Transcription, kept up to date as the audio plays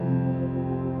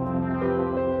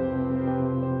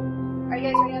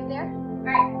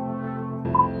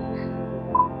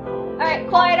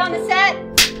Quiet on the set.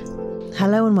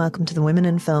 Hello and welcome to the Women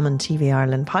in Film and TV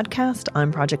Ireland podcast. I'm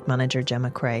project manager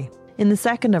Gemma Cray. In the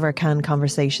second of our Cannes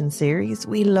Conversation series,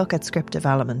 we look at script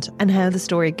development and how the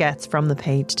story gets from the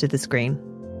page to the screen.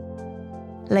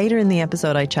 Later in the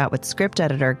episode, I chat with script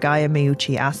editor Gaia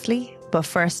Meucci-Astley, but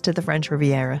first to the French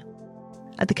Riviera.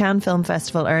 At the Cannes Film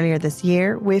Festival earlier this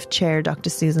year, WIF chair Dr.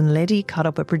 Susan Liddy caught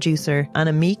up with producer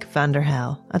Annemiek van der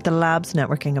Helst at the Labs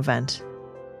networking event.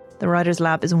 The Writers'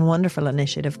 Lab is a wonderful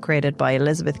initiative created by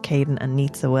Elizabeth Caden and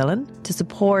Neetza Willen to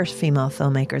support female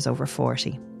filmmakers over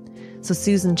 40. So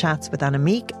Susan chats with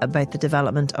Annemiek about the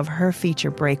development of her feature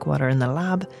Breakwater in the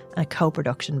Lab, and a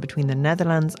co-production between the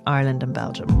Netherlands, Ireland and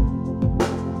Belgium.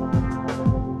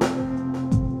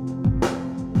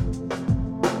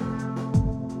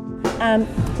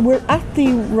 We're at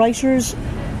the Writers'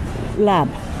 Lab.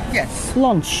 Yes.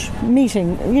 Lunch,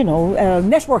 meeting,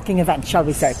 networking event, shall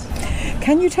we say.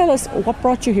 Can you tell us what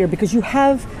brought you here? Because you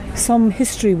have some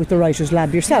history with the Writers'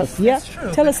 Lab yourself. Yes, that's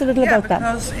true. Tell us a little about that.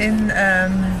 Because in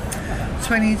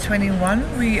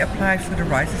 2021 we applied for the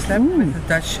Writers' Lab with a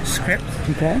Dutch script,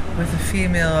 with a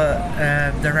female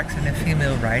director and a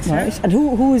female writer. Right. And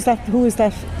who is that? Who is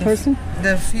that person?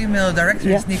 The female director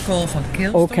is Nicole van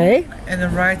Keelstok. Okay. And the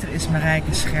writer is Marijke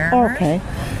Schermer. Okay.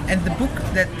 And the book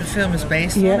that the film is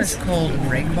based on is called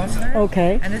Breakwater.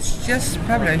 Okay. And it's just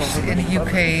published in the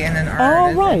UK and in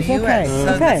Ireland and the US.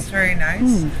 So that's very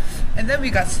nice. And then we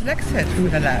got selected for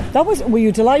the lab. Were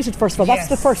you delighted, first of all? Yes.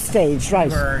 That's the first stage,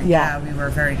 right? We were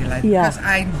very delighted. Yeah. Because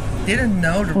I didn't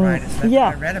know the Writers'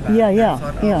 Lab. I read about it. I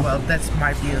thought, well, that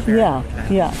might be a very good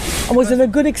plan. And was it a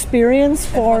good experience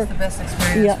for... It was the best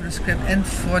experience for the script and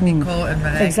for Nicole and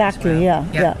Marijke Exactly, as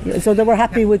well. So they were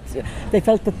happy with... They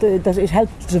felt that it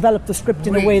helped develop the script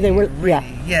in a way they were...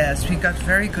 Yes, we got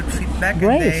very good feedback.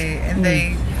 Great. And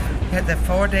they had the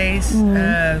 4 days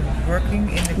working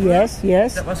in the group.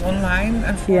 Yes. That was online,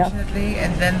 unfortunately.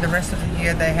 And then the rest of the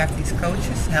year they have these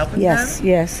coaches helping them.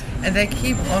 Yes. And they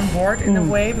keep on board in a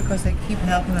way because they keep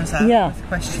helping us out with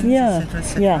questions,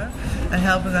 etc. And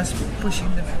helping us pushing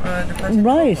the project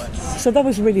Right. forwards. So that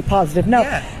was really positive.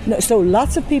 Now, so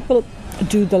lots of people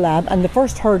do the lab, and the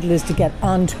first hurdle is to get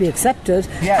on to be accepted,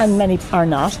 and many are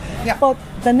not. But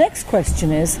the next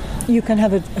question is, you can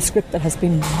have a script that has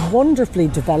been wonderfully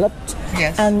developed,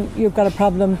 and you've got a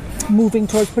problem moving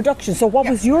towards production. So what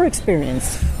was your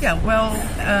experience?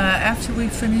 After we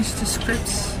finished the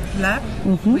scripts lab,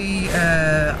 we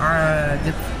applied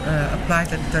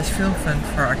at the Dutch Film Fund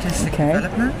for artistic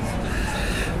development,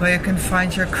 where you can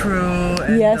find your crew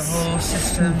and the whole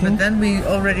system. But then we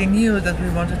already knew that we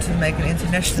wanted to make an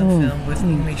international film with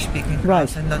English-speaking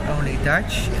cast and not only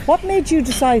Dutch. What made you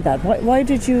decide that? Why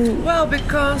did you... Well,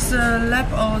 because the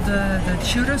lab, the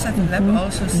tutors at the lab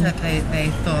also said they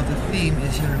thought the theme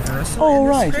is universal in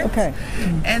the script. Okay.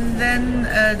 And then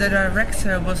the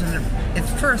director was at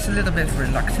first a little bit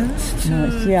reluctant to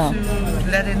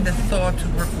let in the thought to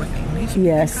work with English.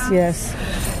 Yes.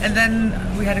 And then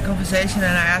we had a conversation,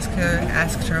 and I asked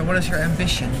her, what is your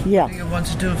ambition? What do you want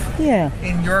to do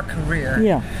in your career?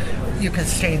 You can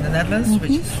stay in the Netherlands,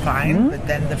 which is fine, but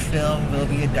then the film will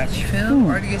be a Dutch film,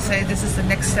 or do you say this is the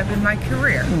next step in my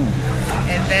career?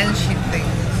 And then she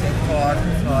thought,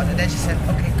 and then she said,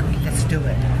 okay, cool, let's do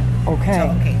it.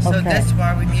 So that's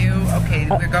why we knew,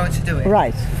 we're going to do it.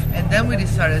 Right. And then we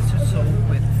decided to talk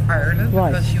with Ireland,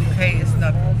 because UK is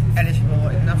not eligible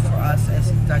enough for us as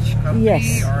a Dutch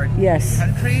company or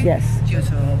country due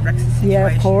to the Brexit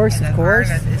situation. Of course.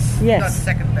 Ireland is not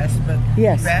second best, but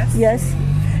best. Yes.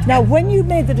 Now, when you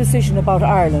made the decision about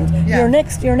Ireland, your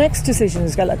next decision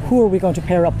is who are we going to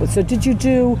pair up with? So did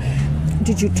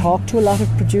you talk to a lot of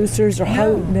producers or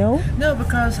how? No,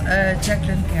 because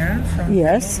Jacqueline Karen from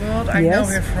World, I know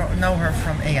her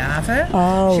from EAVE.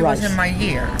 She was in my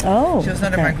year. She was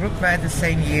not in my group, but the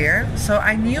same year. So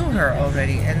I knew her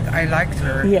already, and I liked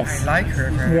her. I like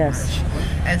her very much.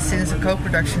 And since a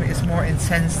co-production is more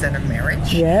intense than a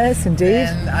marriage, indeed,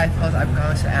 and I thought I'm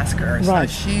going to ask her. So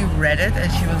she read it,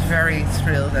 and she was very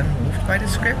thrilled and moved by the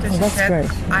script, and she said,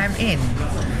 "I'm in."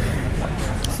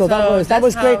 So that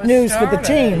was great news for the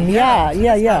team. Right.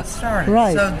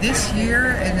 So this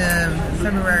year, in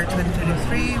February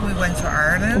 2023, we went to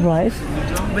Ireland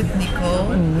with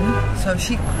Nicole. So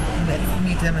she could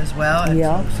meet them as well and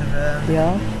talk to them,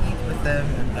 eat with them.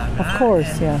 Of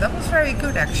course, That was very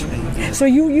good, actually. So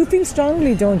you feel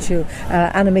strongly, don't you,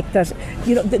 Annemiek, that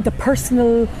the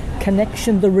personal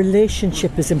connection, the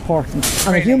relationship is important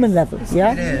on a human level.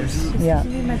 It is.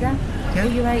 Madame, do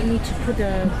you need to put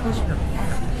a question?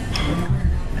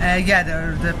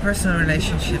 The personal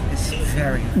relationship is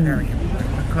very, very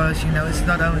important. because it's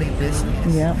not only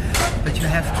business, but you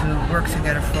have to work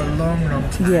together for a long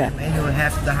time, and you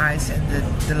have the highs and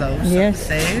the lows, so to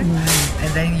say,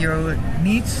 and then you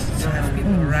need to have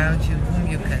people around you whom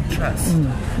you can trust, and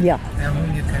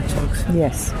whom you can talk to.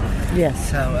 Yes.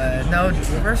 So no,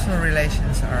 personal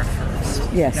relations are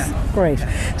first. Yes, great.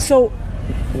 So,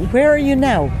 where are you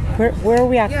now? Where are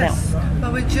we at now?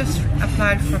 Well, we just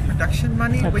applied for production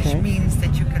money, which means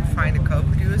that you can find a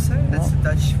co-producer. That's the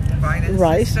Dutch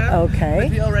finance system. Okay.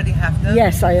 But we already have them.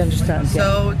 Yes, I understand.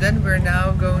 So then we're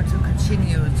now going to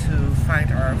continue to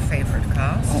find our favorite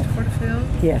cast for the film.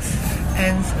 Yes.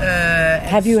 And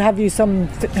have you some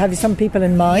people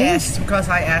in mind? Yes, because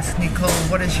I asked Nicole,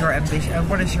 what is your ambition?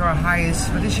 What is your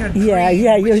highest? What is your dream?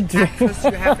 Your dream. Actress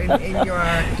you have in your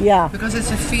because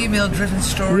it's a female-driven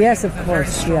story. Yes, of course. Very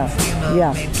strong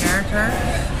female main character.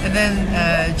 And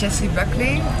then Jessie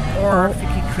Buckley or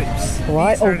Vicky Krieps.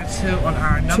 Right. These are the two on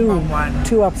our number one.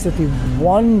 Two absolutely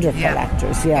wonderful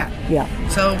actors. Yeah.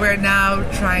 So we're now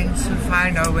trying to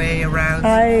find our way around.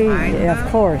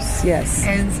 Of course, yes.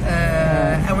 And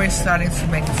we're starting to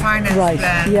make the finance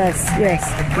plan. Yes.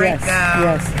 The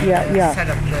breakdown. Set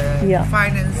up the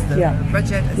finance, the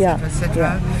budget,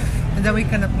 etc. And then we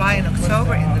can apply in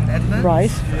October in the Netherlands.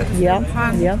 Right.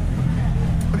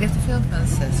 If the film fund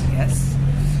says yes.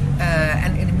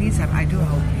 And in the meantime, I do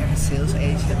hope we have a sales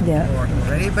agent on board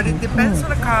already. But it depends on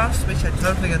the cast, which I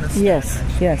totally understand.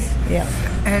 Yes.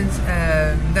 And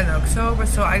then October,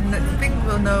 so I think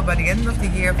we'll know by the end of the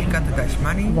year if we got the Dutch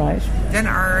money. Right. Then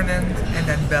Ireland, and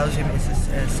then Belgium is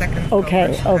a second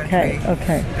Okay.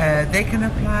 They can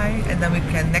apply, and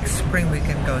then next spring we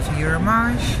can go to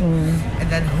Euromarche. And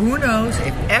then who knows,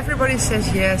 if everybody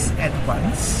says yes at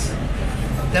once,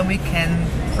 then we can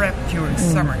prep during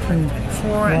summer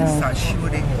 2024 and start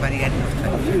shooting by the end of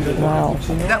 2024. Wow.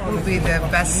 That would be the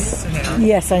best scenario.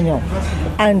 Yes, I know.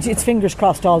 And it's fingers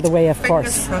crossed all the way, of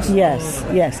course. Yes.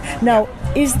 Now,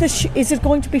 is it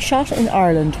going to be shot in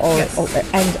Ireland?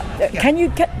 Can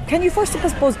you first of all,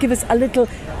 suppose, give us a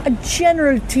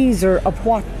general teaser of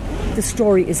what the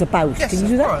story is about? Yes, can you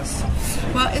do that? Of course.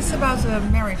 Well, it's about a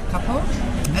married couple,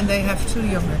 and they have two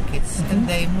younger kids, and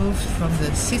they moved from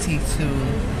the city to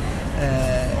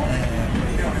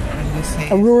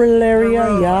a rural area,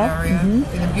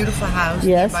 in a beautiful house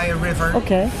by a river.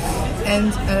 Okay.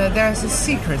 And there's a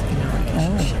secret in the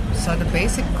relationship. So the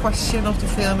basic question of the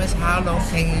film is, how long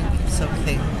can you keep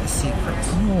something a secret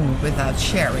without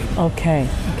sharing? Okay.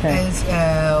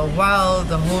 And while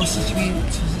the whole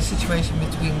situation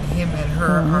between him and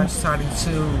her are starting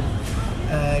to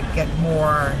get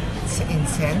more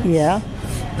intense,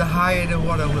 the higher the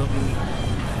water will be.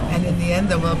 And in the end,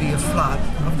 there will be a flood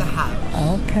of the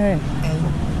house. Okay.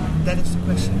 And that is the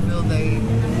question: will they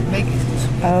make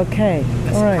it? Okay.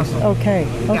 All right. Okay.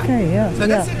 Yeah. So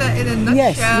that's in a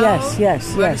nutshell.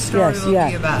 Yes. What the story will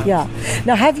be about. Yeah.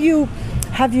 Now, have you,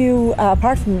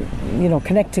 apart from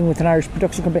connecting with an Irish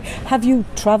production company, have you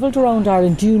travelled around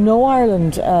Ireland? Do you know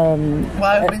Ireland? Well,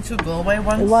 I went to Galway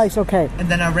once. Right. Okay. And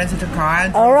then I rented a car.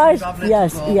 And all right.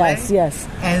 Yes.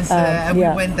 And we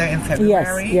yeah. went there in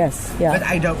February. Yes. But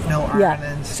I don't know Ireland.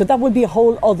 Yeah. So that would be a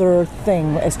whole other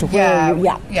thing as to where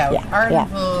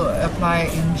Ireland will apply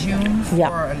in June for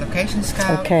a location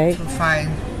scout to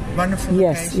find wonderful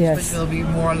locations, which will be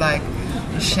more like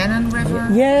the Shannon River.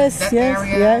 That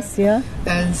area.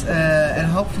 And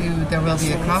hopefully there will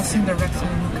be a casting director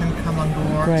who can come on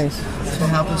board to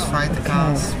help us find the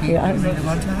cast we really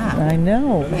want to have. I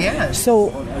know. Yes.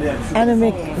 So,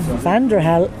 Annemiek van der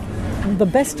Helst, the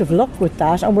best of luck with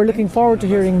that, and we're looking forward to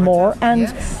hearing more, and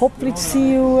hopefully to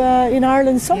see you in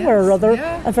Ireland somewhere or other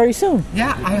very soon.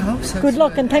 Yeah, I hope so. Good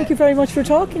luck, and thank you very much for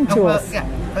talking to us. Yeah,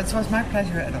 it was my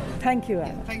pleasure at all. Thank you,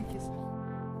 Anne. Thank you.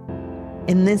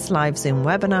 In this live Zoom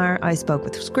webinar, I spoke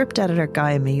with script editor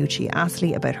Gaia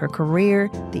Miyuchi-Astley about her career,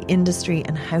 the industry,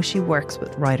 and how she works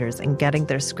with writers in getting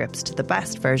their scripts to the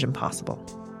best version possible.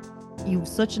 You've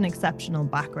such an exceptional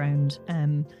background.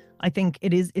 I think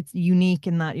it's unique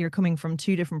in that you're coming from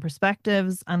two different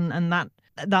perspectives, and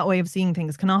that way of seeing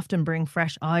things can often bring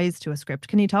fresh eyes to a script.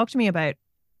 Can you talk to me about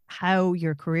how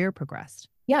your career progressed?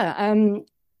 Yeah,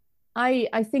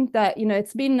 I think that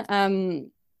it's been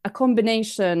a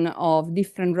combination of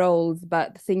different roles,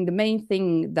 but I think the main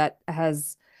thing that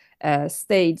has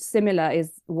stayed similar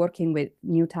is working with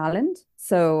new talent.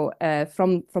 So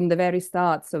from the very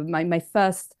start, so my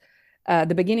first,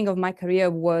 the beginning of my career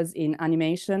was in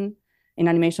animation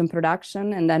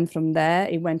production, and then from there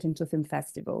it went into film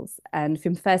festivals. And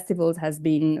film festivals has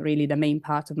been really the main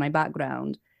part of my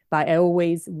background, but I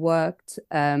always worked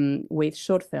with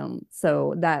short film.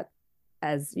 So that,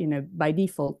 as by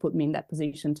default, put me in that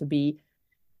position to be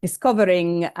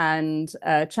discovering and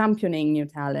championing new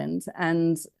talent.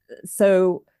 And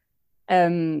so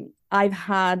I've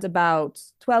had about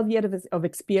 12 years of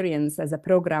experience as a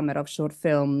programmer of short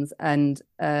films, and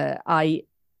I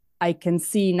can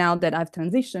see now that I've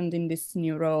transitioned in this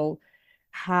new role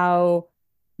how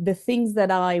the things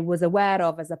that I was aware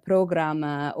of as a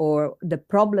programmer, or the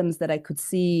problems that I could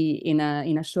see in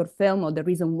a short film, or the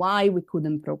reason why we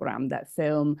couldn't program that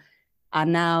film, are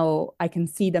now, I can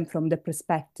see them from the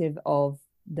perspective of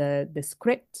the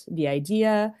script, the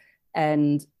idea,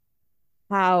 and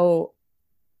how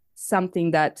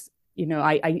something that, you know,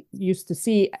 I used to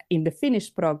see in the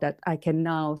finished product that I can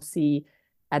now see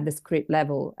at the script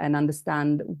level and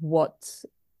understand what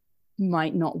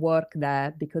might not work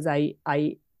there, because I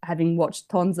having watched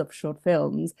tons of short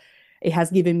films, it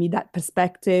has given me that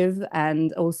perspective,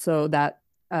 and also that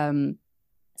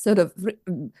sort of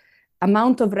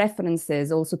amount of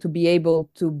references also to be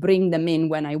able to bring them in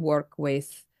when I work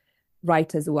with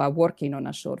writers who are working on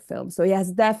a short film. So it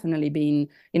has definitely been,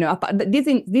 you know, this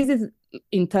is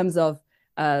in terms of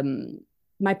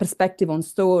my perspective on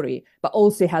story, but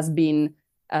also has been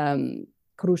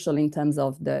crucial in terms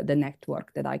of the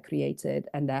network that I created,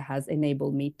 and that has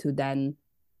enabled me to then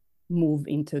move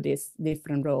into this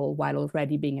different role while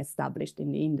already being established in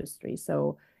the industry.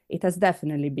 So it has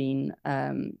definitely been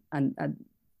an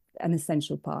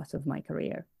essential part of my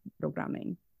career,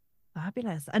 programming.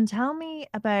 Fabulous. And tell me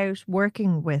about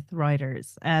working with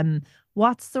writers.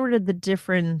 What's sort of the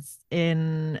difference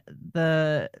in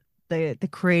the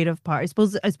creative part? I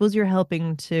suppose you're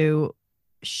helping to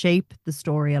shape the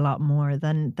story a lot more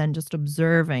than just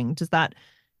observing. Does that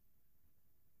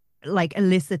like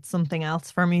elicit something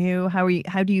else from you? How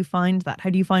do you find that?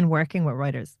 How do you find working with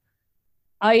writers?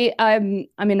 I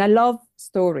mean, I love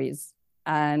stories,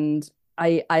 and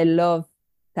I love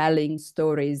telling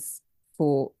stories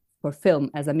for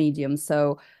film as a medium.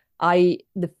 So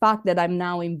the fact that I'm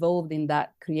now involved in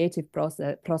that creative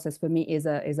process for me is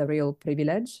a real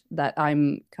privilege, that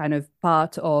I'm kind of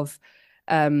part of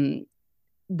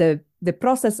the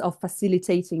process of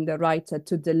facilitating the writer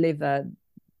to deliver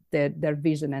their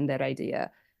vision and their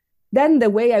idea. Then the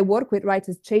way I work with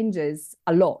writers changes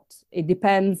a lot. It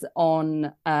depends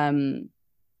on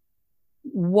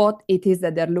what it is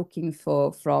that they're looking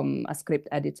for from a script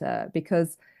editor,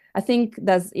 because I think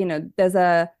there's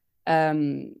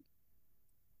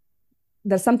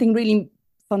something really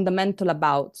fundamental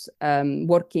about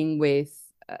working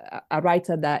with a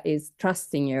writer that is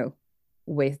trusting you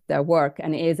with their work,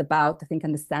 and it is about, I think,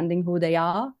 understanding who they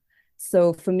are.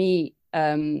 So for me,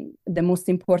 the most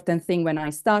important thing when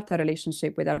I start a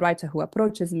relationship with a writer who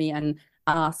approaches me and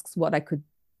asks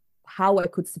how I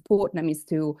could support them, is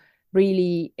to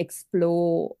really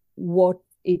explore what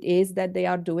it is that they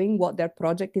are doing, what their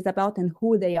project is about, and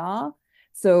who they are.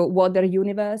 So what their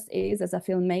universe is as a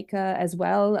filmmaker as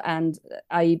well. And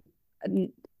I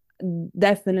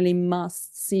definitely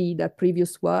must see their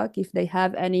previous work if they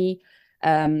have any,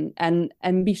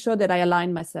 and be sure that I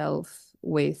align myself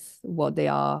with what they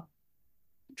are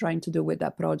trying to do with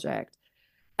that project.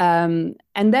 And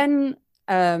then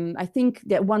I think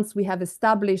that once we have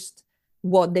established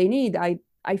what they need, I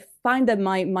find that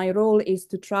my role is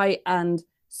to try and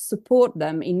support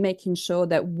them in making sure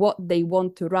that what they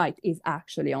want to write is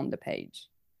actually on the page.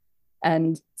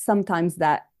 And sometimes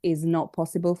that is not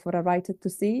possible for a writer to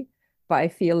see, but I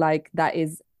feel like that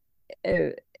is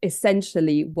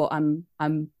essentially what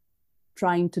I'm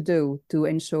trying to do, to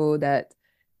ensure that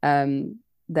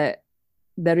that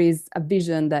there is a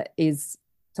vision that is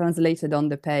translated on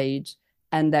the page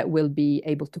and that will be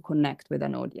able to connect with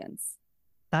an audience.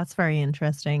 That's very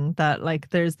interesting, that like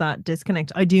there's that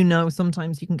disconnect. I do know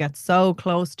sometimes you can get so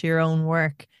close to your own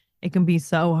work, it can be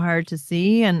so hard to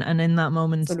see, and in that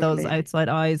moment, absolutely, those outside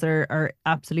eyes are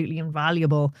absolutely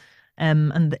invaluable.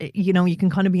 And you know, you can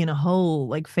kind of be in a hole,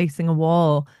 like facing a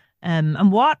wall.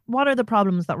 And what are the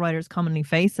problems that writers commonly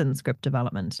face in script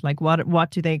development? Like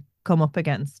what do they come up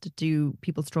against? Do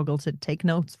people struggle to take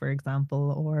notes, for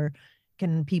example, or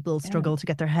can people struggle to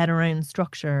get their head around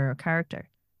structure or character?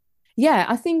 Yeah,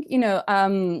 I think, you know,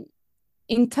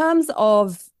 in terms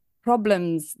of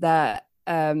problems that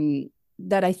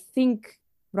I think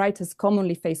writers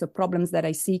commonly face, or problems that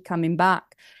I see coming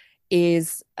back,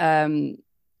 is often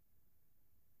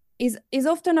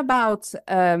about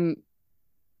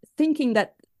thinking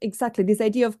that, exactly, this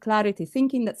idea of clarity,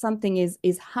 thinking that something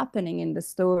is happening in the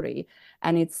story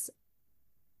and it's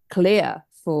clear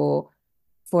for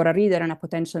a reader and a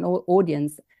potential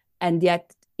audience, and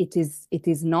yet it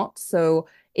is not. So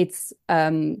it's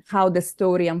how the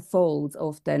story unfolds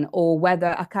often, or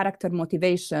whether a character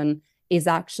motivation is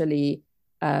actually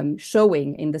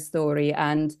showing in the story.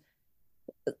 And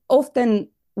often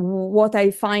what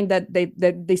I find that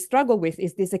they struggle with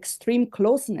is this extreme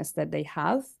closeness that they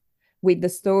have with the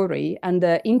story and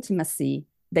the intimacy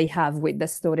they have with the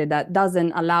story that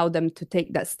doesn't allow them to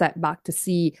take that step back to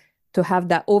have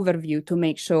that overview, to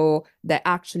make sure that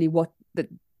actually what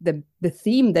the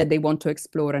theme that they want to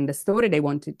explore and the story they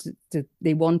want to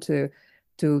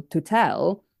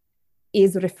tell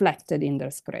is reflected in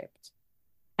their script.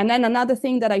 And then another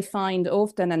thing that I find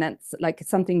often, and it's like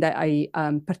something that I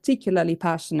am particularly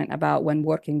passionate about when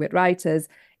working with writers,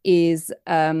 is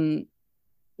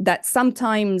that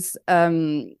sometimes,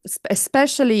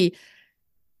 especially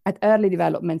at early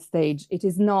development stage, it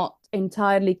is not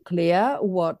entirely clear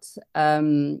what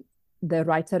the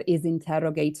writer is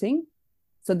interrogating.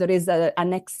 So there is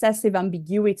an excessive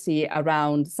ambiguity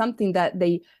around something that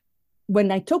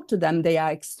when I talk to them, they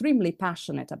are extremely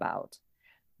passionate about,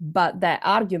 but their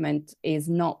argument is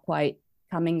not quite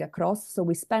coming across. So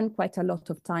we spend quite a lot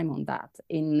of time on that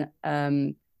in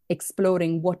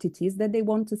exploring what it is that they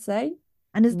want to say.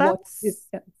 And is that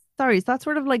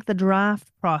sort of like the draft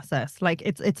process? Like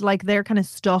it's like they're kind of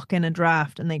stuck in a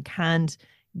draft and they can't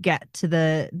get to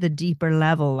the deeper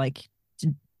level,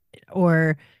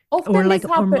 or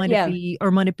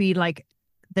might it be like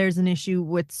there's an issue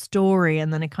with story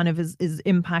and then it kind of is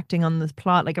impacting on this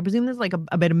plot. Like I presume there's like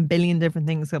about a billion different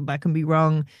things that can be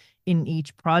wrong in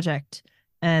each project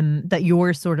that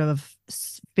you're sort of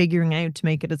figuring out to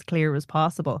make it as clear as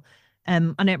possible.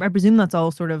 And I presume that's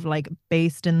all sort of like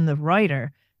based in the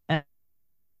writer.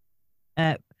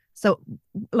 So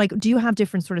like, do you have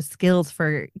different sort of skills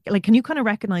for, like, can you kind of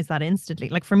recognize that instantly?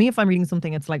 Like for me, if I'm reading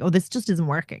something, it's like, oh, this just isn't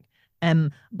working.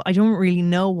 But I don't really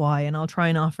know why, and I'll try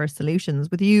and offer solutions.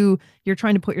 With you, you're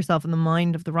trying to put yourself in the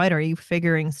mind of the writer. Are you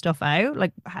figuring stuff out?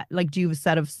 Like do you have a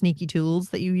set of sneaky tools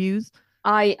that you use?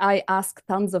 I ask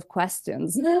tons of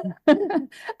questions.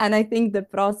 And I think the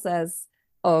process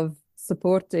of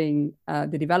supporting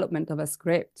the development of a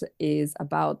script is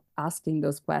about asking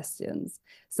those questions.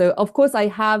 So of course I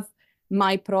have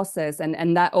my process,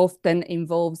 and that often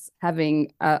involves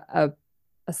having a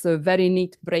sort of very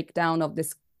neat breakdown of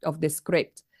the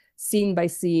script, scene by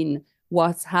scene,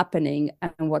 what's happening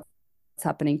and what's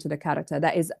happening to the character.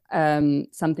 That is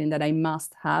something that I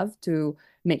must have to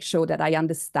make sure that I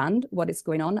understand what is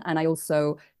going on. And I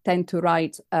also tend to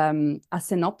write a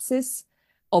synopsis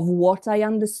of what I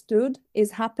understood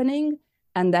is happening,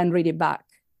 and then read it back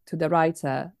to the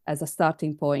writer as a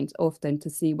starting point, often to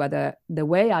see whether the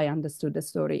way I understood the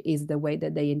story is the way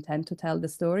that they intend to tell the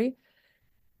story.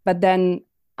 But then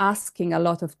asking a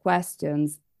lot of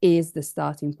questions is the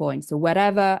starting point. So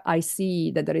wherever I see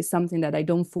that there is something that I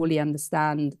don't fully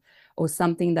understand, or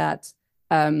something that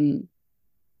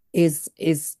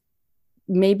is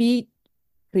maybe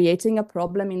creating a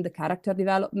problem in the character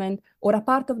development, or a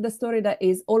part of the story that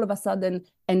is all of a sudden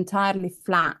entirely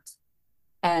flat,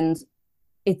 and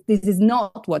this is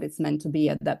not what it's meant to be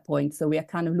at that point, so we are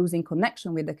kind of losing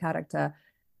connection with the character,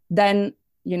 then,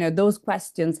 you know, those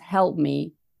questions help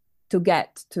me to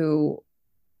get to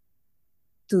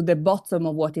the bottom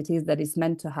of what it is that is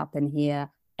meant to happen here,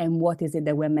 and what is it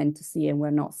that we're meant to see and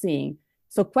we're not seeing.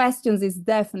 So questions is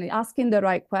definitely, asking the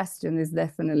right question is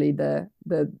definitely the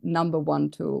number one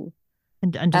tool.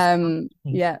 And just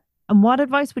yeah. And what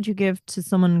advice would you give to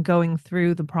someone going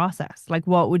through the process? Like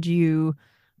what would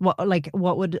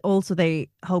also they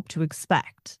hope to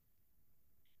expect?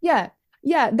 Yeah,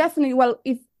 definitely. Well,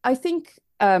 I think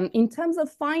in terms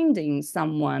of finding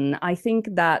someone, I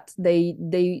think that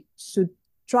they should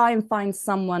try and find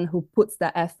someone who puts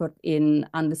the effort in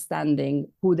understanding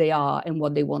who they are and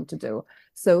what they want to do.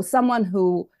 So someone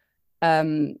who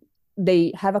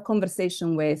they have a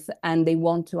conversation with and they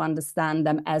want to understand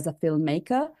them as a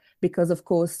filmmaker, because of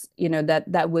course, you know,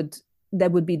 that would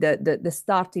be the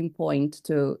starting point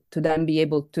to then be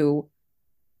able to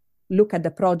look at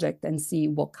the project and see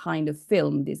what kind of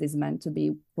film this is meant to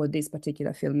be for this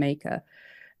particular filmmaker.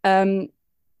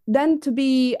 Then to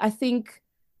be, I think,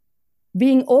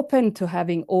 being open to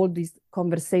having all these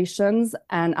conversations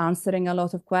and answering a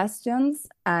lot of questions,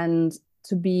 and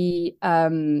to be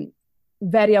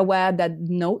very aware that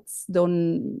notes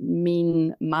don't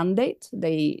mean mandate.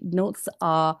 Notes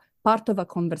are part of a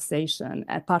conversation,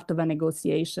 a part of a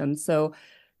negotiation. So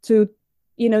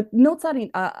notes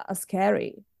are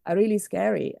scary, are really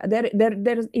scary.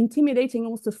 They're intimidating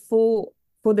also for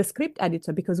the script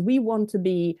editor, because we want to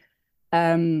be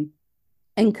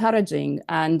encouraging,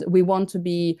 and we want to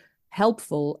be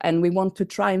helpful, and we want to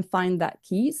try and find that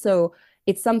key. So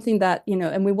it's something that, you know,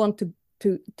 and we want to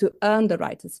earn the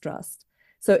writer's trust.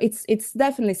 So it's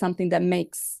definitely something that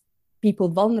makes people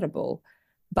vulnerable.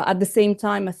 But at the same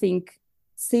time, I think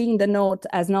seeing the note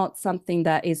as not something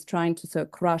that is trying to sort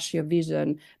of crush your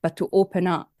vision, but to open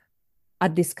up a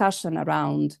discussion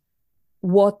around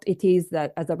what it is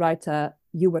that as a writer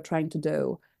you were trying to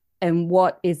do and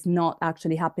what is not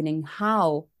actually happening.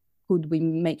 How could we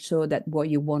make sure that what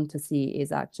you want to see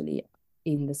is actually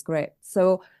in the script?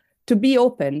 So to be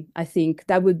open, I think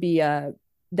that would be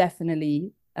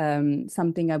definitely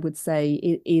something I would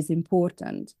say is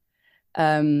important.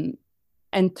 And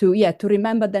to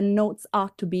remember that notes are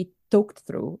to be talked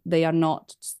through. They are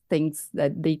not things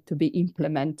that need to be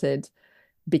implemented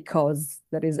because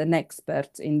there is an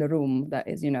expert in the room that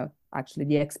is, actually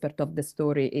the expert of the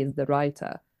story is the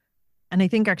writer. And I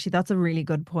think actually that's a really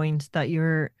good point, that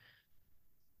you're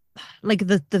like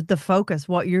the focus,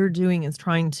 what you're doing is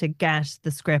trying to get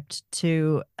the script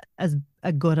to as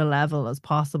a good a level as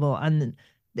possible. And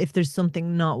if there's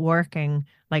something not working,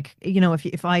 like,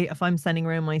 if I'm sending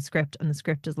around my script and the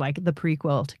script is like the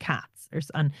prequel to Cats,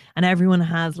 and everyone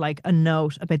has like a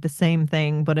note about the same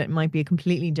thing, but it might be a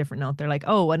completely different note. They're like,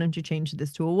 oh, why don't you change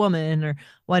this to a woman? Or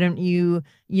why don't you,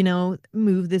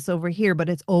 move this over here? But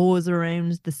it's always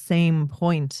around the same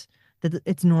point, that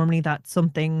it's normally that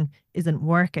something isn't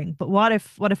working. But what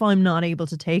if I'm not able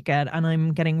to take it and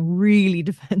I'm getting really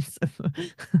defensive?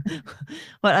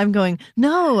 But I'm going,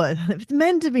 no, it's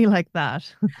meant to be like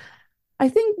that. I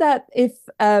think that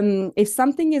if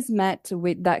something is met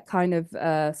with that kind of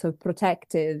sort of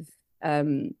protective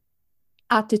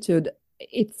attitude,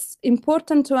 it's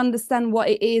important to understand what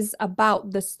it is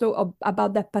about the story,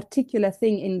 about that particular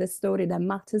thing in the story that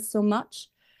matters so much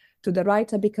to the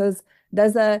writer, because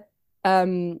there's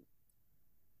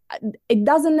it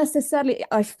doesn't necessarily,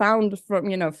 I found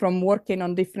from working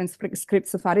on different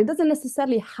scripts so far, it doesn't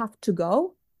necessarily have to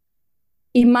go.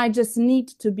 It might just need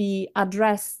to be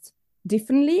addressed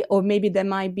differently, or maybe there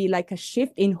might be like a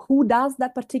shift in who does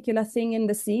that particular thing in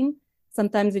the scene.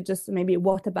 Sometimes it just maybe,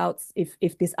 what about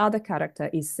if this other character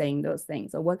is saying those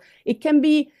things, or what it can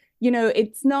be,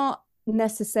 it's not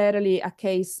necessarily a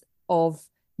case of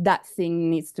that thing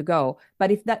needs to go.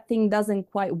 But if that thing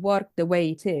doesn't quite work the way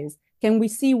it is, can we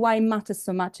see why it matters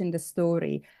so much in the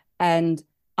story? And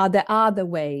are there other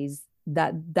ways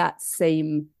that that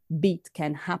same beat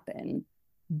can happen,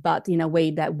 but in a way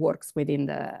that works within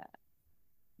the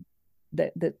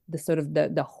sort of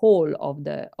the whole of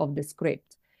the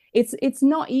script? It's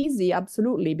not easy,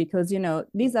 absolutely, because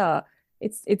these are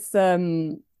it's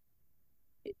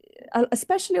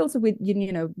especially also with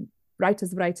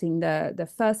writers writing the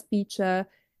first feature.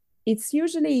 It's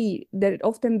usually, they're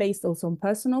often based also on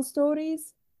personal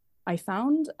stories, I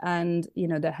found, and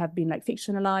there have been like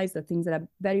fictionalized, the things that are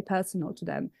very personal to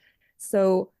them.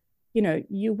 So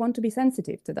you want to be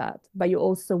sensitive to that, but you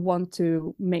also want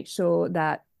to make sure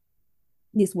that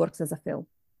this works as a film.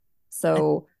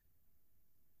 So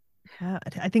yeah,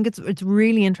 I think it's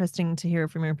really interesting to hear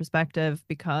from your perspective,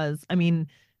 because I mean,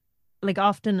 like,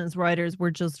 often as writers, we're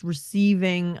just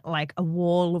receiving like a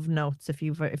wall of notes if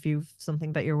you've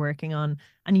something that you're working on,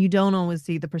 and you don't always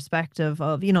see the perspective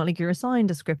of, like, you're assigned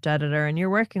a script editor and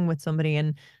you're working with somebody,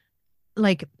 and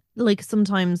like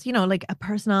sometimes, like a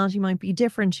personality might be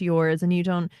different to yours and you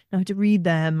don't know how to read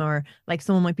them, or like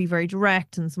someone might be very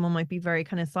direct and someone might be very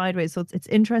kind of sideways. So it's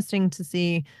interesting to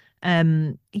see,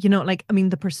 like, I mean,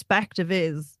 the perspective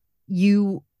is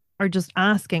you are just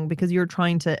asking because you're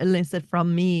trying to elicit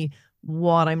from me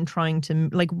what I'm trying to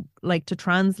like to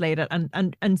translate it,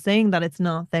 and saying that it's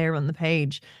not there on the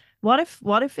page. What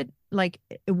if it, like,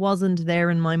 it wasn't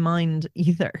there in my mind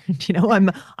either?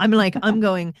 I'm like, I'm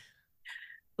going,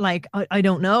 like, I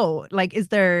don't know, like, is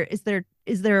there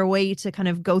a way to kind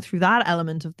of go through that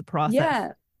element of the process?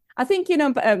 Yeah, I think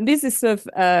this is sort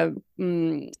of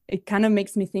it kind of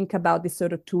makes me think about this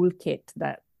sort of toolkit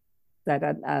that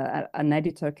an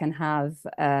editor can have,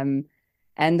 and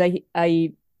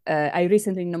I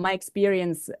recently, my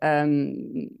experience,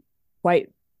 quite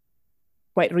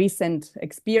recent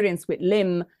experience with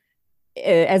Lim,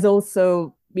 has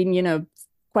also been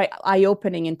quite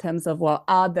eye-opening in terms of what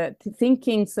are the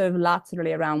thinking sort of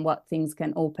laterally around what things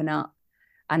can open up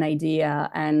an idea.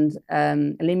 And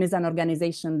Lim is an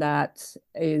organization that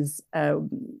is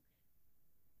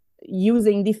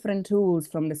using different tools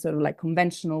from the sort of like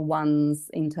conventional ones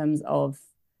in terms of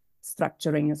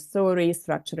structuring a story,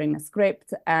 structuring a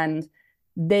script, and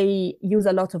they use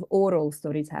a lot of oral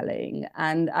storytelling.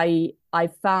 And I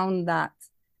found that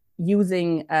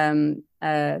using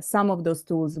some of those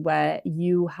tools where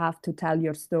you have to tell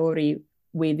your story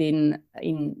in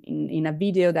a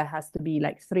video that has to be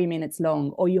like 3 minutes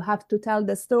long, or you have to tell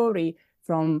the story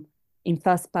in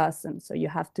first person, so you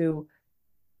have to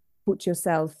put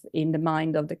yourself in the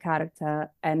mind of the character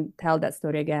and tell that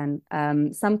story again.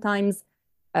 Sometimes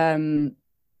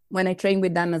when I trained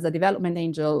with them as a development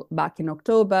angel back in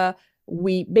October,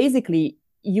 we basically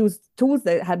used tools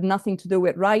that had nothing to do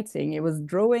with writing. It was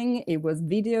drawing, it was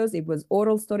videos, it was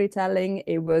oral storytelling,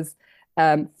 it was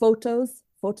photo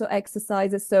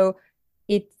exercises. So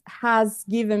it has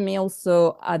given me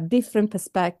also a different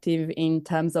perspective in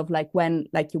terms of like when,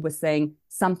 like you were saying,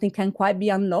 something can quite be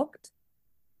unlocked,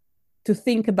 to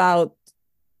think about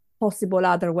possible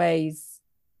other ways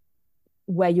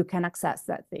where you can access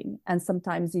that thing. And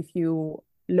sometimes if you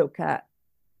look at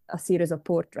a series of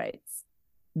portraits,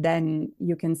 then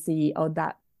you can see, oh,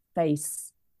 that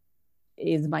face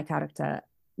is my character,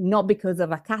 not because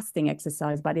of a casting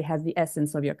exercise, but it has the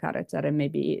essence of your character, and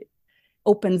maybe it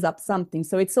opens up something.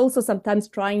 So it's also sometimes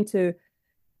trying to,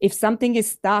 if something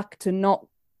is stuck, to not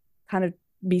kind of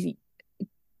be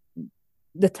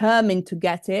determined to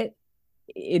get it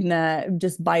in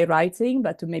just by writing,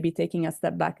 but to maybe taking a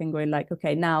step back and going like,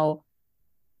 okay, now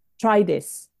try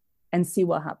this and see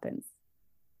what happens.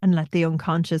 And let the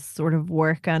unconscious sort of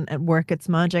work and work its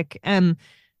magic.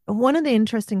 One of the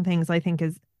interesting things I think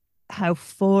is how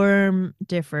form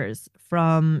differs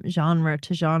from genre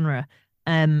to genre.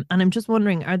 And I'm just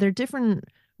wondering, are there different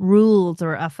rules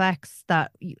or effects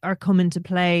that are come into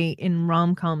play in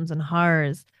rom-coms and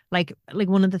horrors? Like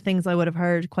one of the things I would have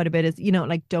heard quite a bit is, you know,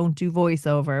 like don't do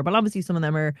voiceover. But obviously some of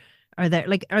them are there.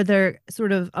 Like, are there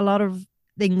sort of a lot of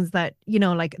things that, you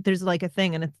know, like there's like a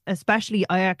thing, and it's especially,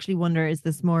 I actually wonder, is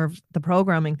this more of the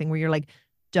programming thing where you're like,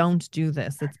 don't do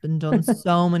this, it's been done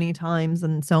so many times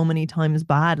and so many times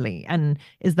badly? And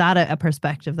is that a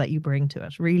perspective that you bring to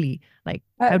it, really? Like,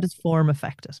 how does form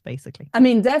affect it, basically? I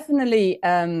mean, definitely,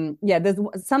 yeah, there's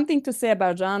something to say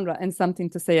about genre and something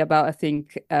to say about, I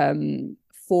think,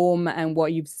 form and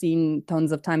what you've seen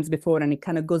tons of times before. And it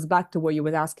kind of goes back to what you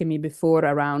were asking me before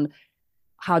around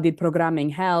how did programming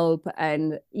help?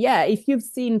 And yeah, if you've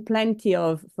seen plenty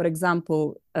of, for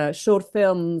example, short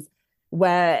films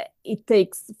where it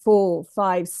takes 4,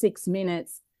 5, 6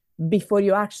 minutes before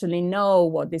you actually know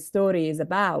what the story is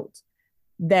about,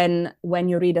 then when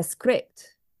you read a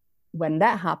script, when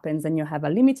that happens and you have a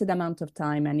limited amount of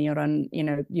time and you're on, you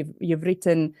know, you've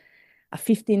written a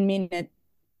 15-minute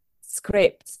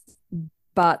script,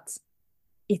 but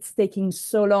it's taking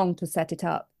so long to set it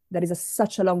up. There is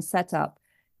such a long setup.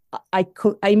 I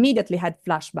immediately had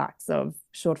flashbacks of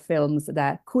short films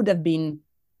that could have been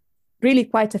really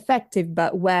quite effective,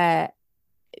 but where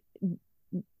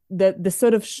the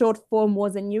sort of short form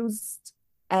wasn't used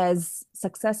as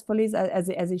successfully as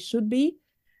it should be.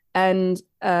 And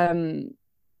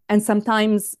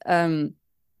sometimes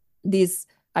this,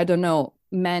 I don't know,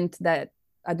 meant that,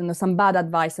 I don't know, some bad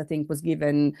advice I think was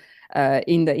given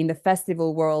in the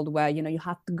festival world, where, you know, you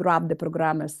have to grab the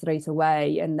programmer straight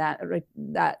away, and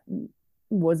that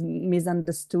was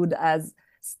misunderstood as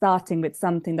starting with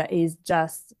something that is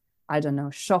just, I don't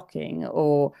know, shocking,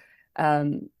 or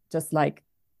just like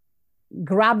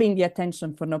grabbing the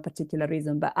attention for no particular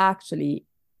reason. But actually,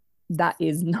 that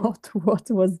is not what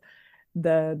was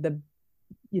the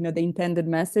you know, the intended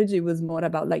message. It was more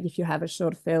about, like, if you have a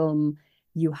short film,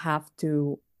 you have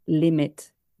to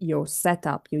limit your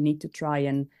setup. You need to try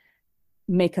and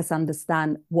make us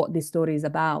understand what the story is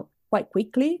about quite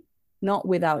quickly, not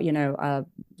without, you know,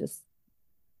 just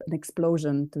an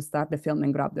explosion to start the film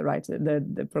and grab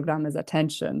the programmer's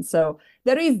attention. So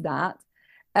there is that.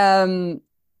 And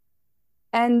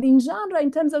in genre,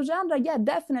 in terms of genre, yeah,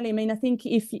 definitely. I mean, I think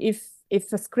if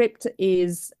a script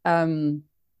is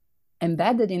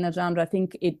embedded in a genre, I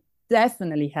think it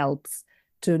definitely helps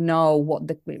to know what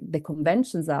the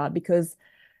conventions are, because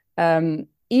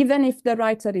even if the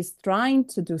writer is trying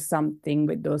to do something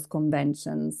with those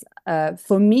conventions,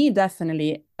 for me,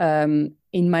 definitely,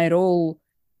 in my role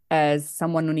as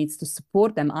someone who needs to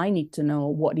support them, I need to know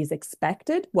what is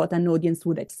expected, what an audience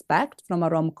would expect from a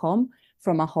rom-com,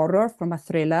 from a horror, from a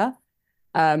thriller,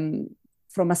 from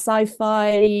a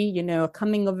sci-fi, you know, a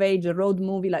coming of age, a road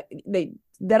movie. Like,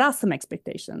 there are some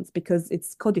expectations because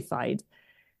it's codified.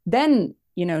 Then,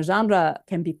 you know, genre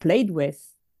can be played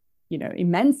with, you know,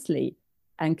 immensely,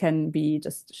 and can be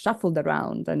just shuffled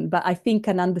around. But I think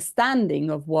an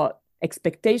understanding of what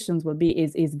expectations will be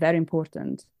is very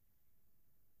important.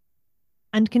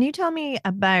 And can you tell me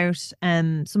about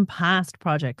some past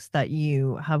projects that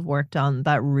you have worked on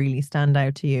that really stand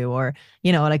out to you? Or,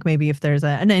 you know, like maybe if there's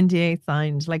an NDA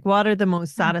signed, like what are the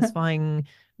most satisfying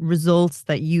results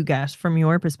that you get from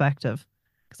your perspective?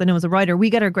 Because I know as a writer, we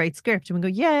get our great script and we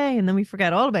go, yay, and then we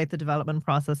forget all about the development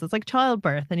process. It's like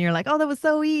childbirth, and you're like, oh, that was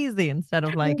so easy, instead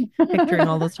of like picturing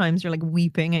all those times you're like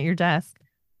weeping at your desk.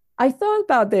 I thought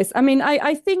about this. I mean,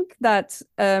 I think that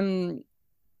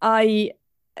I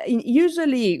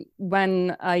usually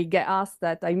when I get asked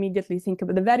that, I immediately think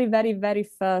about the very, very, very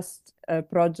first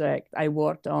project I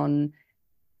worked on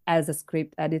as a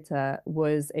script editor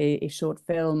was a short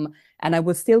film, and I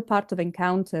was still part of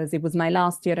Encounters. It was my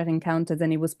last year at Encounters,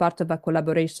 and it was part of a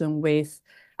collaboration with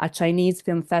a Chinese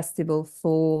film festival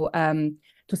for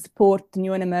to support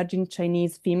new and emerging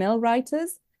Chinese female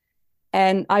writers.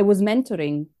 And I was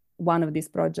mentoring one of these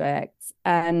projects,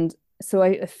 and so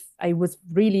I was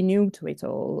really new to it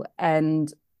all.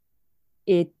 And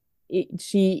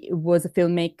she was a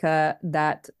filmmaker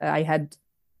that I had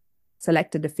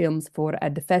selected the films for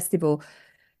at the festival.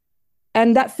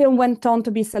 And that film went on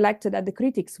to be selected at the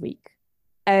Critics Week.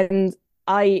 And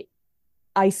I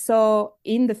saw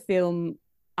in the film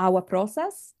our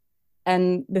process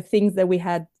and the things that we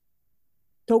had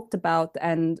talked about,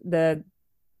 and the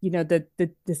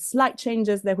slight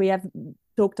changes that we have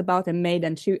talked about and made.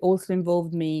 And she also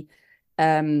involved me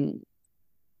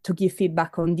to give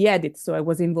feedback on the edit. So I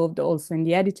was involved also in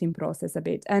the editing process a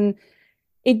bit. And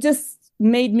it just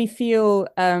made me feel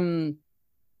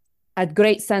a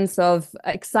great sense of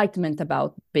excitement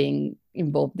about being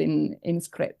involved in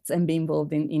scripts and being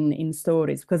involved in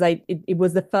stories, because it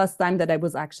was the first time that I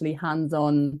was actually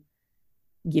hands-on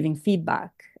giving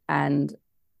feedback and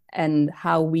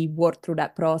how we worked through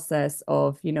that process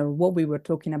of, what we were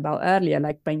talking about earlier,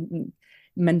 like by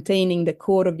maintaining the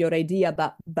core of your idea,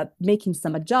 but making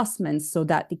some adjustments so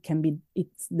that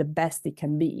it's the best it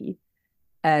can be.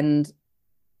 And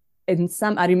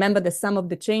I remember that some of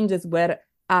the changes were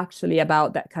actually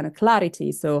about that kind of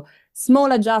clarity. So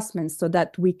small adjustments so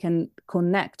that we can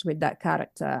connect with that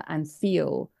character and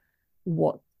feel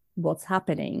what's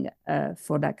happening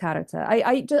for that character.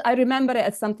 I remember it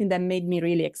as something that made me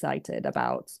really excited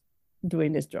about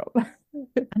doing this job.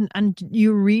 and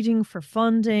you're reading for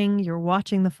funding, you're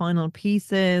watching the final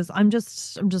pieces. I'm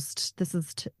just this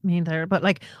is me there, but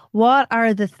like, what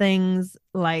are the things,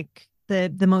 like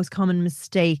the most common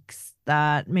mistakes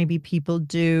that maybe people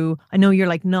do? I know you're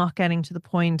like not getting to the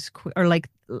point or like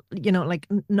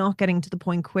not getting to the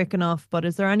point quick enough, but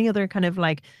is there any other kind of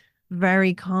like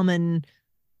very common,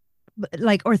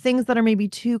 like, or things that are maybe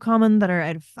too common that are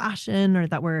out of fashion or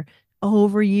that were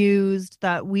overused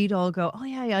that we'd all go, oh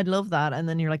yeah, I'd love that, and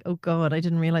then you're like, oh god, I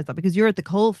didn't realize that, because you're at the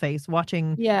coal face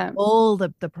watching all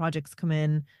the projects come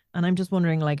in. And I'm just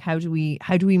wondering, like, how do we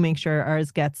make sure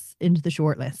ours gets into the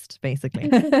shortlist, basically?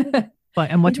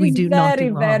 And what do we do not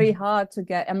do wrong? Very hard to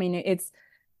get. I mean, it's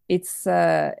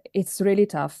really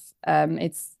tough.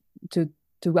 It's to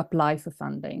apply for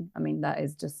funding. I mean, that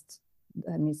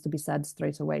needs to be said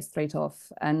straight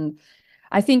off. And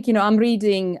I think, I'm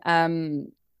reading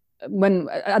when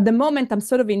at the moment I'm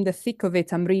sort of in the thick of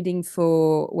it. I'm reading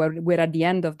we're at the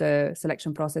end of the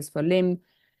selection process for LIM,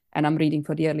 and I'm reading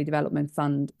for the Early Development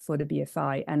Fund for the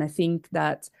BFI. And I think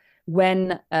that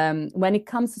when it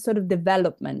comes to sort of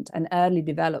development and early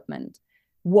development,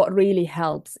 what really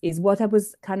helps is what I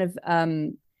was kind of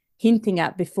hinting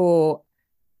at before.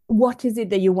 What is it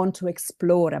that you want to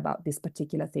explore about this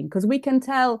particular thing? Because we can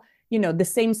tell, the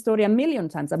same story a million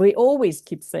times. We always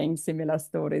keep saying similar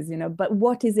stories, but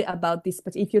what is it about this?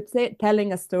 But if you're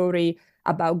telling a story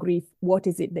about grief, what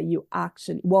is it that you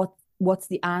actually, what's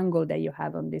the angle that you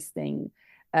have on this thing,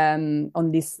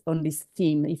 on this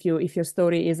theme? If your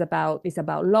story is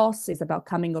about loss, it's about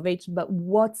coming of age, but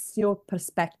what's your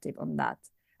perspective on that?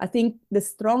 I think the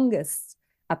strongest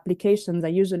applications are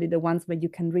usually the ones where you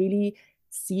can really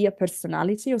see a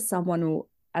personality of someone who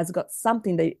has got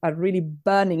something they are really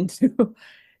burning to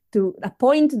a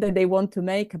point that they want to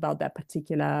make about that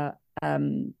particular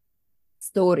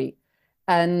story.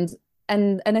 And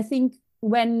I think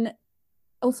when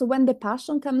the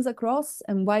passion comes across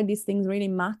and why these things really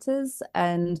matters,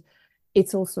 and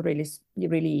it's also really,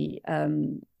 really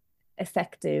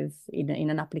effective in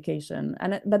an application.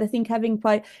 But I think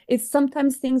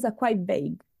sometimes things are quite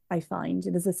vague, I find.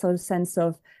 There's a sort of sense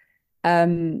of,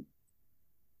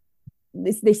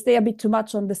 they stay a bit too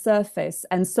much on the surface,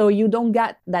 and so you don't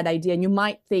get that idea, and you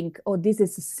might think, oh, this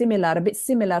is a bit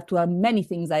similar to many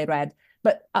things I read,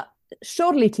 but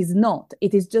surely it is not.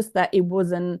 It is just that it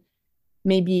wasn't,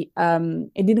 maybe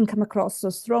it didn't come across so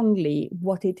strongly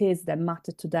what it is that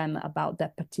mattered to them about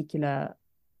that particular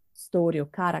story or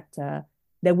character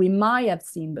that we might have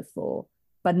seen before,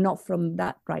 but not from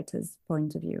that writer's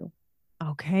point of view.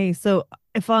 Okay, so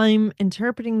if I'm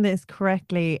interpreting this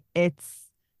correctly, it's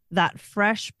that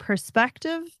fresh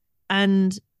perspective,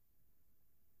 and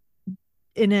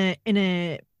in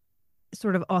a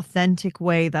sort of authentic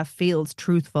way that feels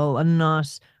truthful and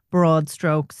not broad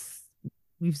strokes.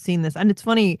 We've seen this, and it's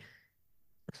funny,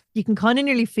 you can kind of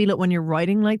nearly feel it when you're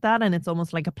writing like that, and it's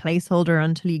almost like a placeholder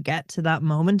until you get to that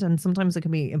moment, and sometimes it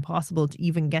can be impossible to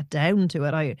even get down to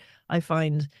it. I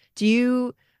find. Do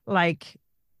you like?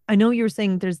 I know you were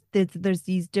saying there's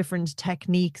these different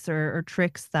techniques or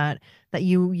tricks that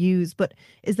you use, but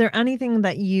is there anything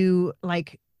that you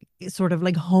like, sort of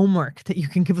like homework that you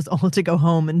can give us all to go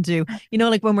home and do? You know,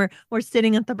 like when we're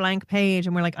sitting at the blank page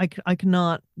and we're like, I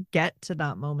cannot get to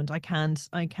that moment. I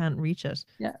can't reach it.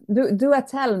 Yeah. Do a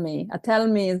tell me. A tell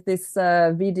me is this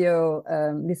video,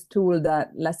 this tool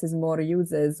that Less is More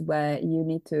uses, where you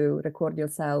need to record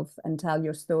yourself and tell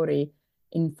your story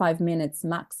in 5 minutes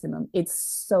maximum. It's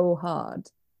so hard.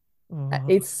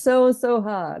 It's so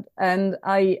hard. And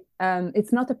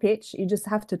it's not a pitch. You just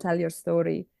have to tell your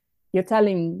story. You're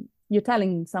telling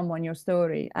someone your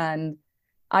story. And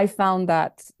I found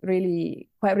that really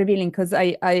quite revealing, because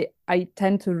I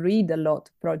tend to read a lot,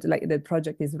 like the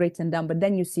project is written down, but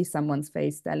then you see someone's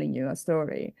face telling you a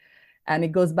story. And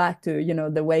it goes back to, you know,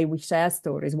 the way we share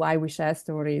stories, why we share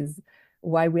stories,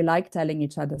 why we like telling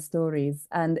each other stories.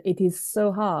 And it is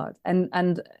so hard.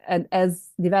 And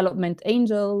as development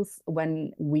angels,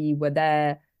 when we were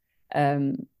there,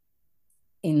 as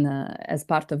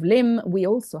part of LIM, we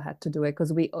also had to do it,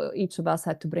 because each of us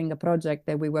had to bring a project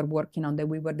that we were working on, that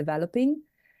we were developing,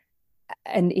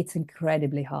 and it's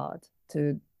incredibly hard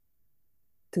to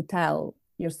tell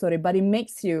your story, but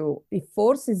it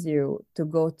forces you to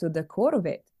go to the core of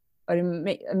it. I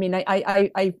mean,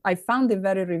 I found it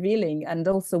very revealing, and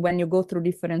also when you go through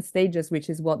different stages, which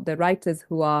is what the writers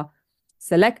who are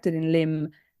selected in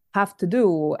LIM have to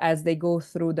do as they go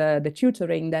through the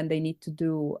tutoring, then they need to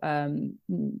do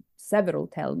several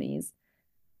tell me's.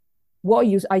 What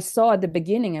I saw at the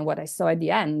beginning and what I saw at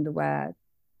the end were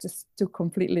just two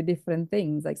completely different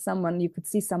things. Like you could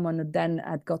see someone who then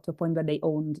had got to a point where they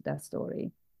owned their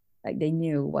story. Like they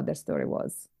knew what their story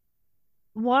was.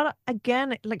 What,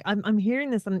 again, like I'm hearing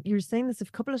this, and you're saying this a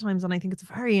couple of times, and I think it's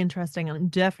very interesting, and I'm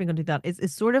definitely going to do that.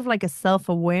 It's sort of like a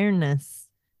self-awareness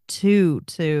to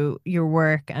your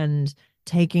work, and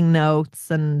taking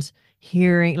notes and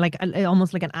hearing, like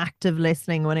almost like an active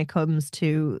listening when it comes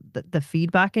to the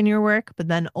feedback in your work, but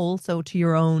then also to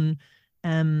your own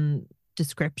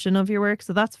description of your work.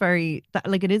 So that's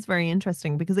it is very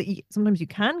interesting, because sometimes you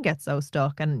can get so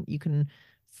stuck, and you can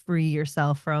free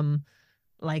yourself from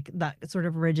like that sort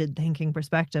of rigid thinking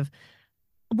perspective.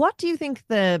 What do you think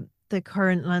the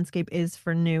current landscape is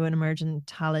for new and emerging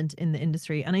talent in the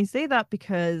industry? And I say that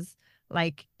because,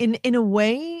 like, in a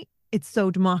way, it's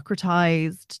so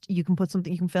democratized. You can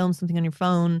film something on your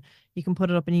phone, you can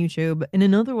put it up on YouTube. In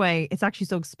another way, it's actually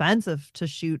so expensive to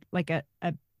shoot like a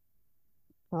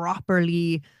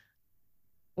properly,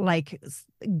 like,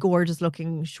 gorgeous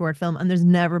looking short film, and there's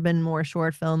never been more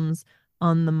short films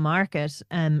on the market.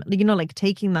 You know, like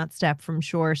taking that step from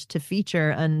short to feature,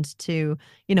 and to,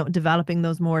 you know, developing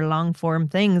those more long form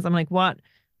things. I'm like, what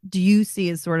do you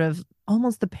see as sort of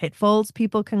almost the pitfalls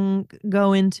people can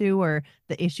go into, or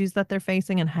the issues that they're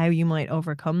facing, and how you might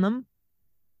overcome them?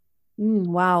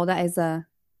 Wow, that is a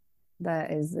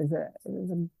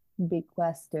big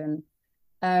question.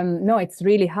 No, it's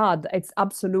really hard. It's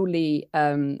absolutely,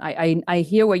 I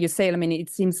hear what you say. I mean, it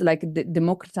seems like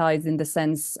democratized in the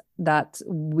sense that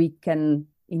we can,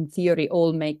 in theory,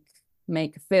 all make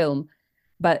a film,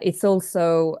 but it's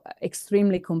also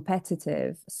extremely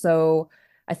competitive. So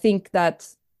I think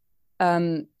that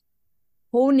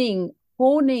honing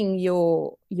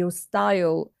your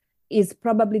style is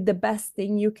probably the best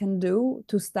thing you can do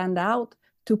to stand out,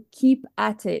 to keep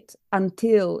at it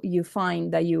until you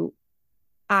find that you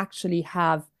actually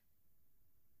have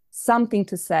something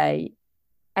to say,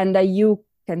 and that you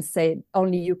can say,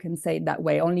 only you can say it that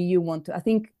way, only you want to. I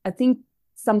think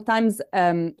sometimes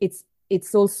it's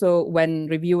also, when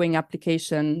reviewing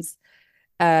applications,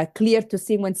 clear to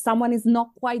see when someone is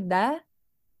not quite there,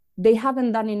 they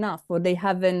haven't done enough, or they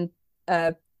haven't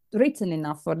written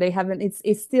enough, or they haven't,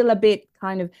 it's still a bit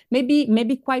kind of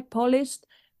maybe quite polished,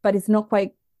 but it's not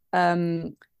quite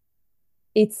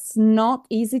it's not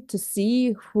easy to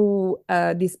see who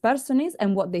this person is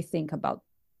and what they think about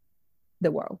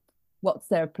the world, what's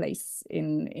their place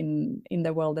in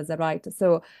the world as a writer.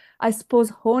 So I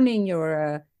suppose honing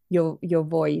your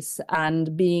voice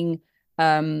and being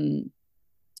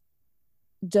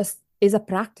just is a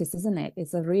practice, isn't it?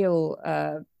 It's a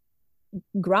real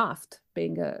graft,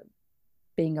 being a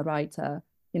writer.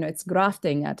 You know, it's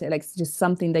grafting at it. Like, it's just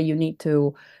something that you need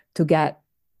to get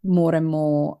more and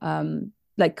more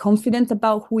like confident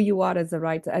about who you are as a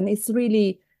writer. And it's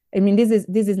really, I mean, this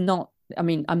is not, I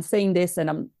mean, I'm saying this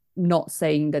and not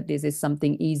saying that this is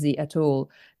something easy at all.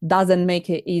 Doesn't make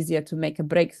it easier to make a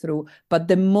breakthrough, but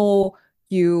the more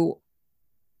you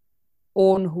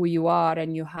own who you are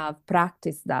and you have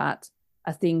practiced that,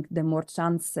 I think the more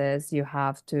chances you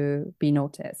have to be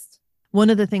noticed. One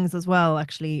of the things as well,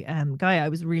 actually, Guy, I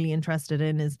was really interested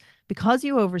in is because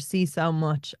you oversee so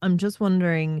much, I'm just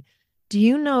wondering, do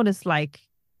you notice like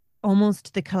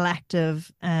almost the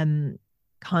collective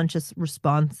conscious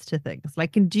response to things?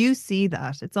 Like, do you see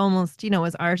that? It's almost,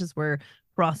 as artists, we're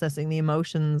processing the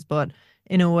emotions, but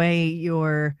in a way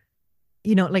you're,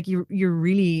 like you're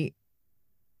really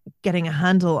getting a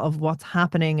handle of what's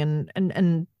happening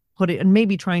and put it and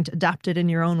maybe trying to adapt it in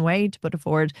your own way to put it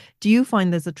forward. Do you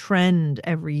find there's a trend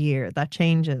every year that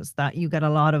changes, that you get a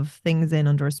lot of things in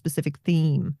under a specific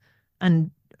theme?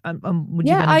 And would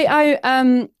you?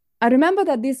 Yeah, I remember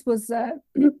that this was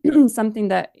something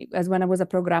that, as when I was a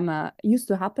programmer, used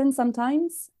to happen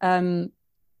sometimes.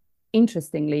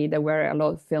 Interestingly, there were a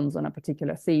lot of films on a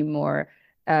particular theme or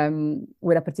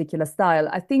with a particular style.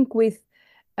 I think with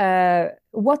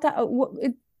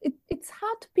it's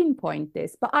hard to pinpoint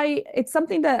this, but it's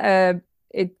something that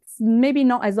it's maybe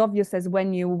not as obvious as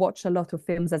when you watch a lot of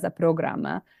films as a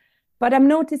programmer. But I'm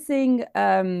noticing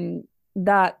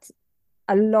that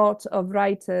a lot of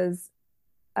writers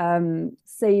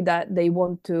say that they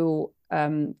want to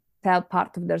tell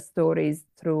part of their stories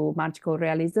through magical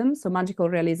realism. So magical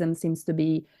realism seems to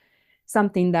be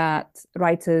something that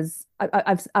writers,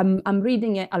 I'm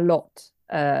reading it a lot,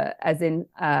 as in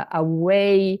a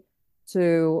way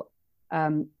to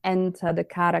enter the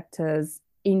characters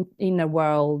in a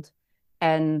world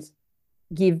and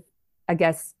give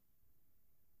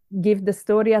the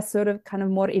story a sort of kind of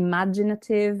more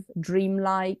imaginative,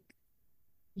 dreamlike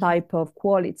type of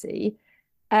quality.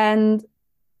 And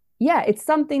yeah, it's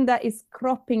something that is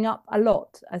cropping up a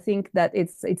lot. I think that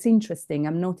it's interesting.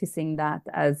 I'm noticing that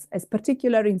as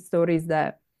particular in stories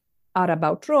that are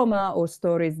about trauma or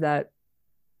stories that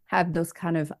have those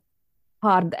kind of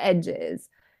hard edges,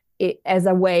 as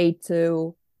a way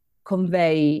to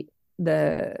convey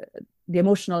the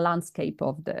emotional landscape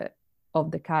of the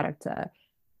character.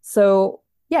 So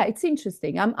yeah, it's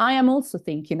interesting. I am also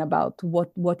thinking about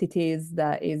what it is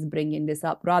that is bringing this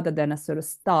up, rather than a sort of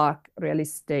stark,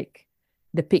 realistic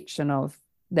depiction of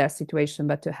their situation,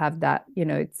 but to have that,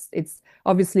 it's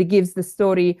obviously gives the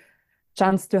story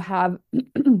chance to have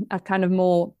a kind of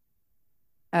more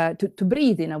to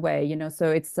breathe in a way,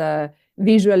 so it's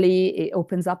visually it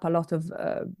opens up a lot of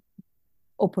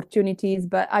opportunities,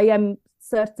 but I am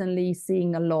certainly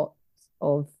seeing a lot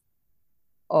of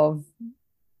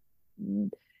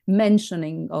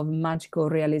mentioning of magical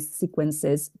realist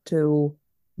sequences to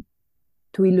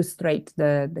illustrate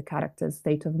the character's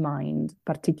state of mind,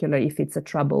 particularly if it's a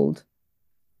troubled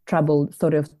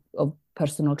sort of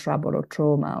personal trouble or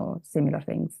trauma or similar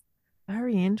things.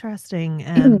 Very interesting.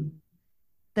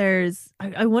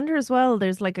 I wonder as well,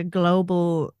 there's like a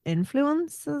global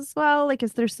influence as well. Like,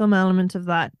 is there some element of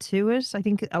that to it? I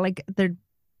think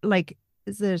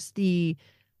is there's the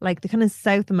kind of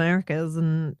South Americas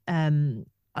and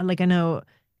I know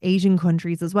Asian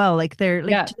countries as well. Like they're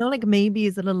like, yeah. Maybe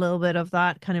is it a little bit of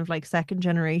that kind of like second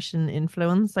generation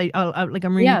influence?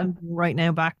 I'm reading right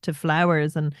now back to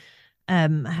Flowers and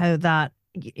how that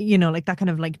that kind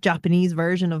of like Japanese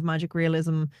version of magic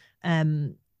realism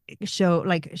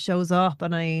shows up,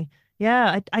 and I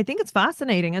think it's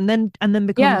fascinating, and then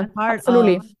becomes part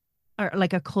absolutely. Of or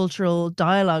like a cultural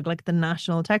dialogue, like the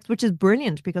national text, which is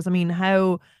brilliant, because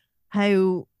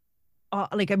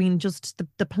just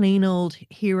the plain old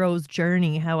hero's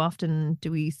journey, how often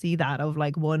do we see that of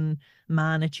like one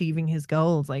man achieving his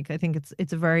goals? Like, I think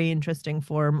it's a very interesting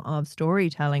form of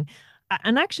storytelling.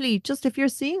 And actually, just if you're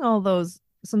seeing all those,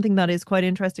 something that is quite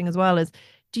interesting as well is,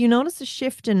 do you notice a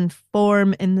shift in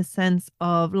form in the sense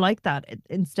of like that,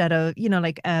 instead of,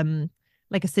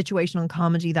 like a situational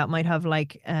comedy that might have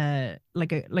like a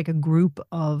group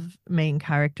of main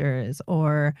characters,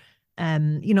 or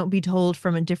be told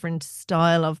from a different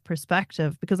style of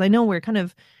perspective? Because I know we're kind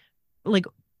of like,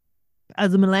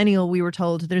 as a millennial, we were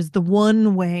told there's the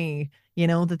one way, the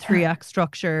 3-act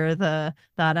structure, that,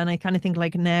 and I kind of think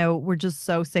like now we're just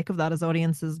so sick of that as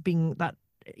audiences, being that,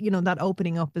 that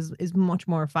opening up is much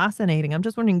more fascinating. I'm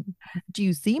just wondering, do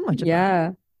you see much of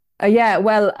that? Yeah,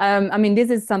 well, I mean,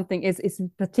 this is something is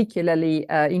particularly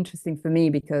interesting for me,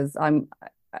 because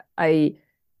I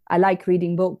like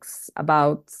reading books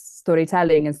about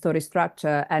storytelling and story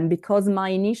structure, and because my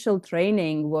initial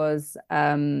training was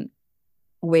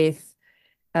with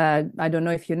I don't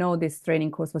know if you know this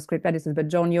training course for script editors, but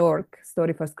John York,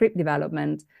 Story for Script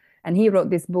Development, and he wrote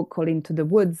this book called Into the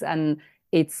Woods, and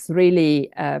it's really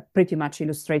pretty much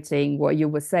illustrating what you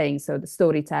were saying. So the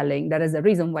storytelling, there is a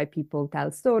reason why people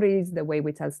tell stories, the way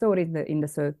we tell stories.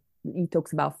 He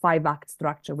talks about 5-act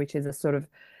structure, which is a sort of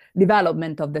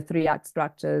development of the 3-act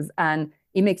structures. And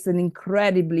it makes an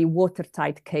incredibly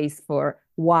watertight case for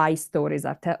why stories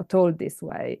are told this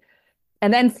way.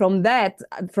 And then from that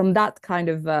kind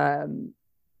of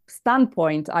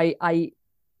standpoint, I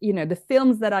the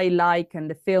films that I like and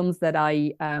the films that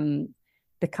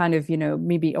the kind of,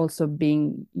 maybe also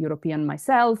being European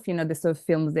myself, the sort of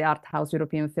films, the art house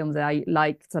European films that I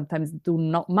like sometimes do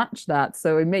not match that.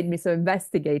 So it made me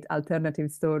investigate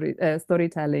alternative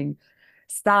storytelling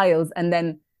styles. And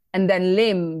then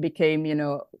Lim became,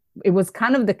 it was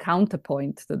kind of the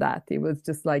counterpoint to that. It was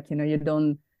just like, you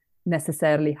don't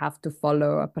necessarily have to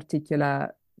follow a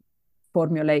particular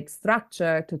formulaic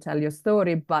structure to tell your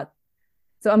story. But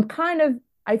so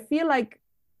I feel like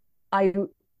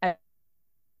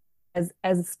as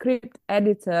a script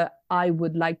editor, I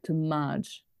would like to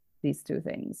merge these two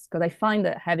things, because I find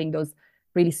that having those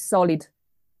really solid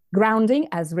grounding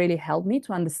has really helped me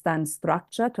to understand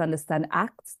structure, to understand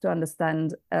acts, to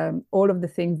understand all of the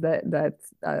things that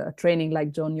training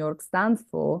like John York stands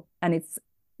for.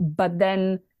 But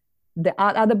then the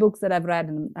other books that I've read,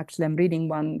 and actually I'm reading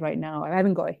one right now, I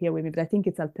haven't got it here with me, but I think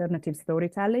it's Alternative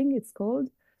Storytelling, it's called.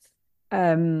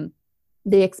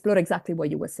 They explore exactly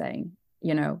what you were saying,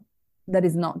 that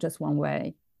is not just one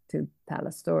way to tell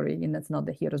a story, and that's not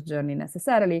the hero's journey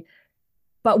necessarily.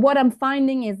 But what I'm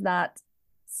finding is that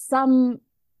some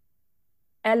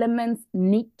elements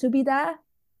need to be there,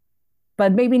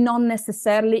 but maybe not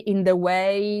necessarily in the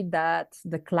way that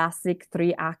the classic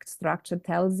 3-act structure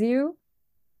tells you,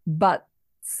 but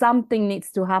something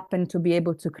needs to happen to be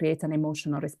able to create an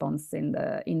emotional response in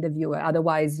the viewer.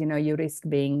 Otherwise, you risk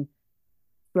being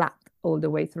flat all the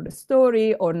way through the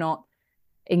story or not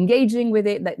engaging with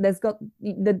it.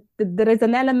 There is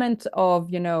an element of,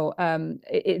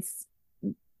 it's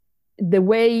the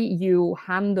way you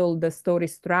handle the story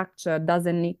structure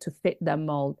doesn't need to fit that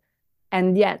mold.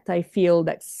 And yet I feel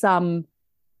that some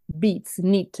beats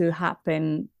need to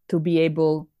happen to be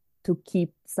able to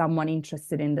keep someone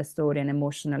interested in the story and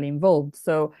emotionally involved.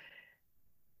 So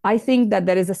I think that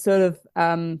there is a sort of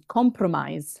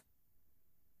compromise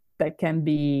that can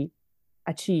be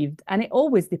achieved. And it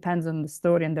always depends on the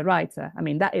story and the writer. I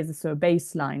mean, that is a sort of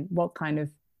baseline.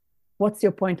 What's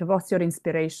your point of, what's your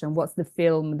inspiration? What's the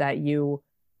film that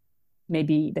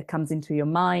that comes into your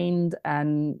mind?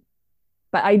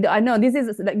 But I know this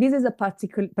is a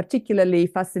particularly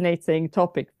fascinating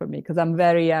topic for me, because I'm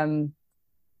very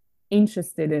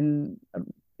interested in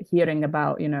hearing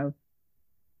about,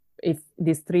 if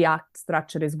this 3-act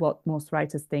structure is what most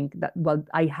writers think, that, well,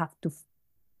 I have to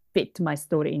fit my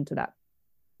story into that.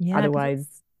 Yeah,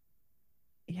 otherwise.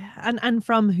 Yeah. And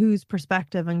from whose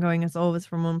perspective? And going, it's always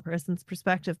from one person's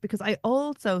perspective, because I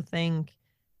also think,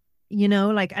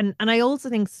 and I also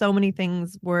think so many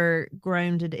things were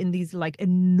grounded in these like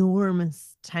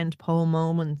enormous tentpole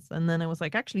moments. And then it was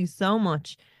like, actually so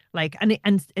much and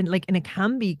it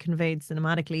can be conveyed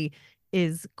cinematically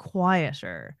is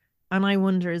quieter. And I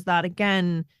wonder, is that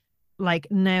again, like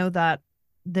now that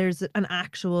there's an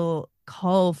actual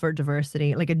call for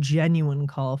diversity, like a genuine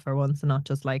call for once, and not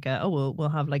just like we'll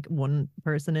have like one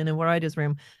person in a writer's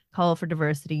room, call for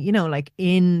diversity, like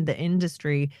in the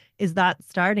industry, is that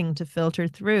starting to filter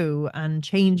through and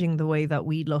changing the way that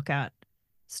we look at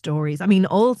stories? I mean,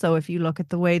 also, if you look at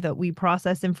the way that we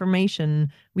process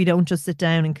information, we don't just sit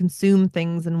down and consume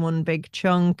things in one big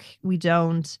chunk. We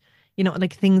don't,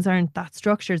 like things aren't that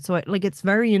structured. So it's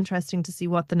very interesting to see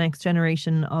what the next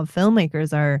generation of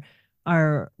filmmakers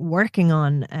are working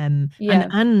on. And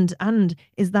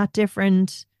is that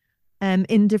different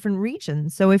in different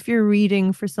regions? So if you're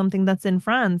reading for something that's in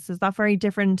France, is that very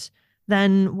different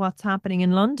than what's happening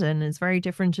in London? Is very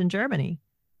different in Germany?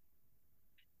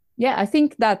 Yeah, I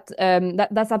think that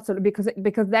that's absolutely,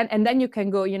 because then you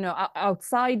can go,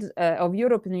 outside of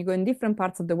Europe, and you go in different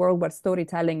parts of the world where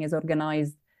storytelling is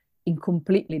organized in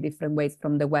completely different ways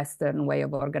from the Western way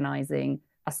of organizing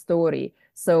a story.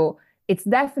 So it's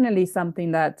definitely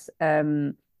something that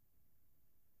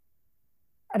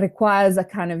requires a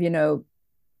kind of,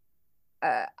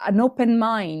 an open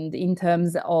mind in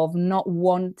terms of not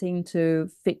wanting to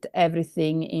fit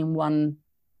everything in one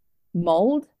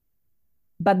mold.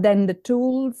 But then the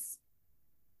tools,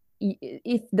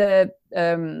 if the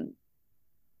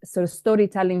sort of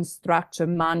storytelling structure,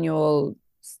 manual,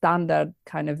 standard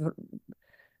kind of,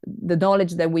 the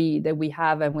knowledge that we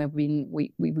have and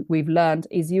we've learned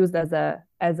is used as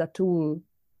a tool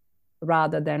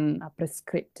rather than a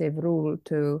prescriptive rule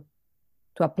to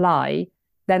apply,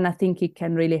 then I think it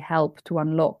can really help to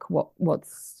unlock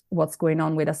what's going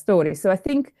on with a story. So I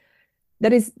think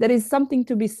there is something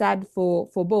to be said for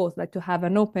both, like to have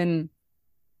an open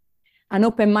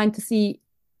mind, to see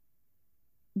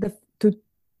to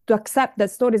accept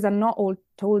that stories are not all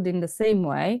told in the same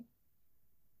way.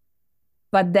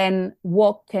 But then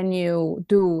what can you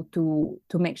do to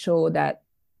make sure that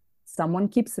someone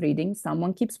keeps reading,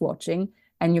 someone keeps watching,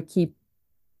 and you keep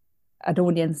an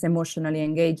audience emotionally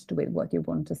engaged with what you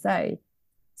want to say?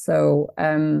 So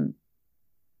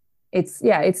it's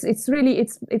really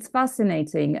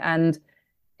fascinating, and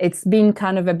it's been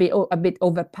kind of a bit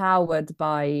overpowered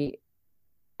by,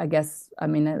 I guess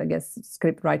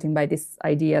script writing, by this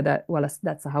idea that, well,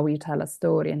 that's how you tell a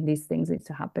story and these things need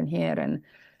to happen here.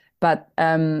 But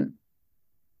I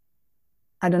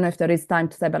don't know if there is time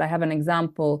to say, but I have an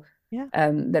example. Yeah.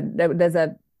 There's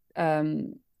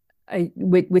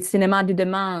with Cinéma du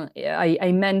Demain,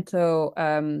 I mentor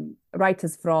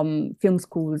writers from film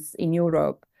schools in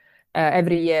Europe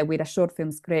every year with a short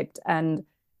film script. And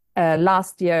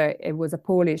last year it was a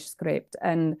Polish script.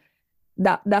 And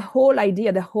the whole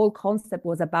idea, the whole concept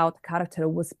was about a character who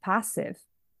was passive.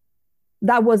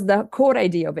 That was the core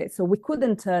idea of it. So we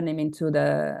couldn't turn him into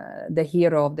the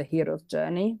hero of the hero's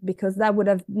journey, because that would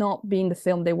have not been the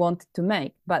film they wanted to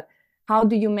make. But how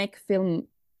do you make film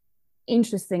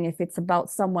interesting if it's about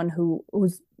someone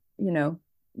whose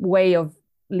way of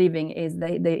living is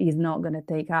he's not going to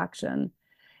take action?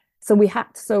 So we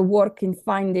had to work in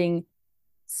finding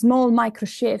small micro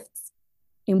shifts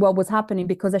in what was happening,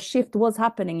 because a shift was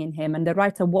happening in him, and the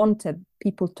writer wanted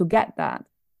people to get that.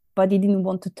 But he didn't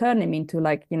want to turn him into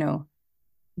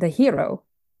the hero,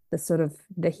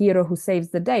 the hero who saves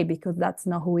the day, because that's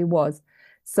not who he was.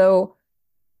 So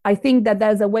I think that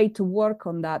there's a way to work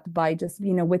on that by just,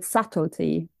 with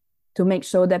subtlety, to make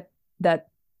sure that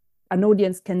an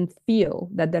audience can feel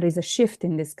that there is a shift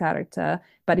in this character,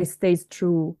 but it stays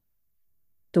true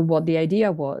to what the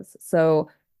idea was. So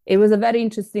it was a very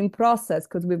interesting process,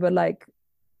 because we were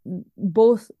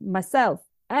both myself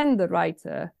and the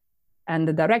writer and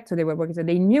the director they were working with,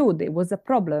 they knew there was a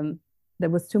problem. There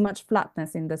was too much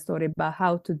flatness in the story, but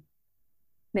how to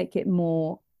make it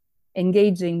more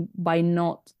engaging by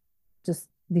not just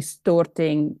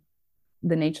distorting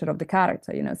the nature of the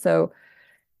character, So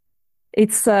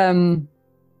it's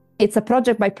a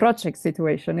project by project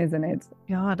situation, isn't it?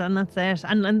 God, and that's it.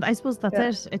 And I suppose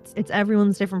that's it. It's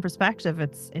everyone's different perspective.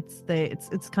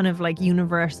 It's kind of like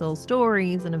universal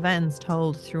stories and events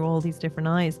told through all these different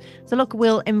eyes. So look,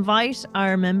 we'll invite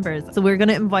our members. So we're going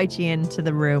to invite you into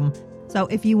the room. So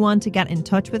if you want to get in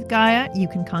touch with Gaia, you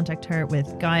can contact her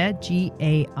with Gaia,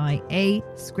 Gaia,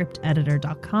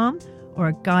 scripteditor.com,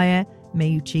 or Gaia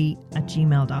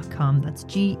Meucci@gmail.com. That's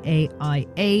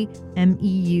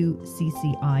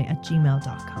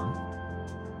GAIAMEUCCI@gmail.com.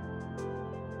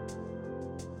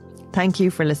 Thank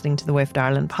you for listening to the WIFT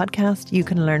Ireland podcast. You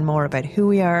can learn more about who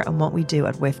we are and what we do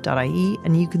at wift.ie,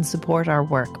 and you can support our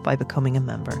work by becoming a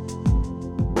member.